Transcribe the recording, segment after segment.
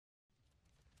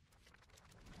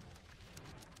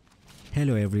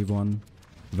Hello everyone,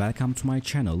 welcome to my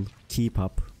channel, keep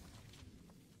up.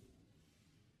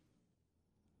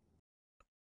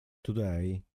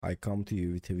 Today, I come to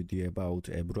you with a video about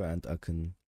Ebru and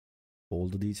Akın. All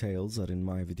the details are in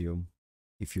my video.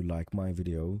 If you like my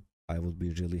video, I would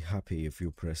be really happy if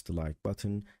you press the like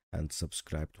button and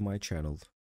subscribe to my channel.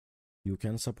 You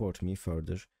can support me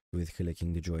further with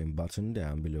clicking the join button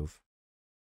down below.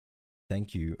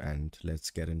 Thank you and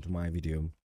let's get into my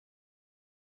video.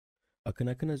 Akın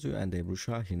and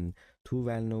Ebru, two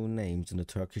well-known names in the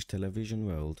Turkish television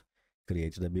world,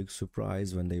 created a big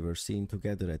surprise when they were seen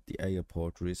together at the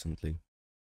airport recently.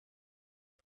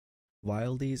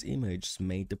 While these images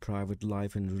made the private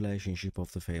life and relationship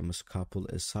of the famous couple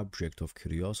a subject of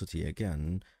curiosity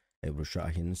again,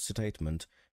 Ebru's statement,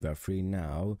 "We are free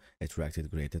now," attracted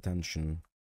great attention.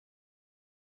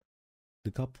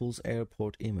 The couple's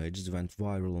airport images went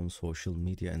viral on social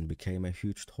media and became a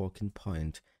huge talking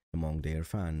point among their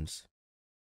fans.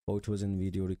 Photos and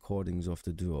video recordings of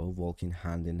the duo walking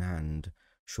hand in hand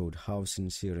showed how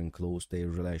sincere and close their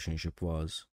relationship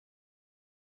was.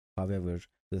 However,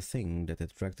 the thing that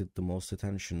attracted the most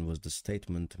attention was the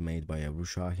statement made by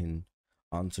Ebru,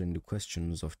 answering the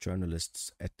questions of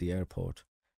journalists at the airport.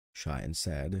 Şahin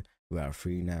said, "We are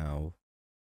free now."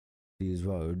 These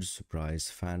words surprised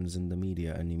fans in the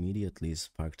media and immediately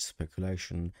sparked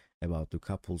speculation about the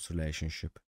couple's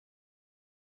relationship.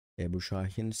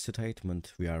 Ebru's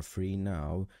statement, "We are free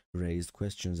now," raised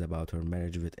questions about her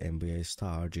marriage with NBA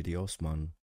star Cedi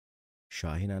Osman.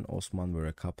 Şahin and Osman were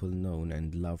a couple known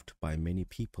and loved by many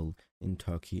people in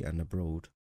Turkey and abroad.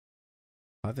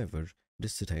 However,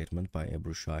 this statement by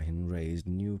Ebru raised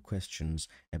new questions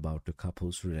about the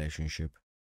couple's relationship.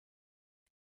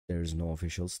 There is no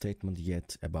official statement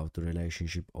yet about the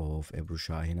relationship of Ebru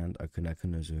and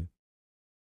Akın.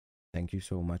 Thank you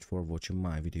so much for watching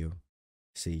my video.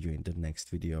 See you in the next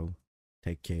video.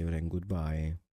 Take care and goodbye.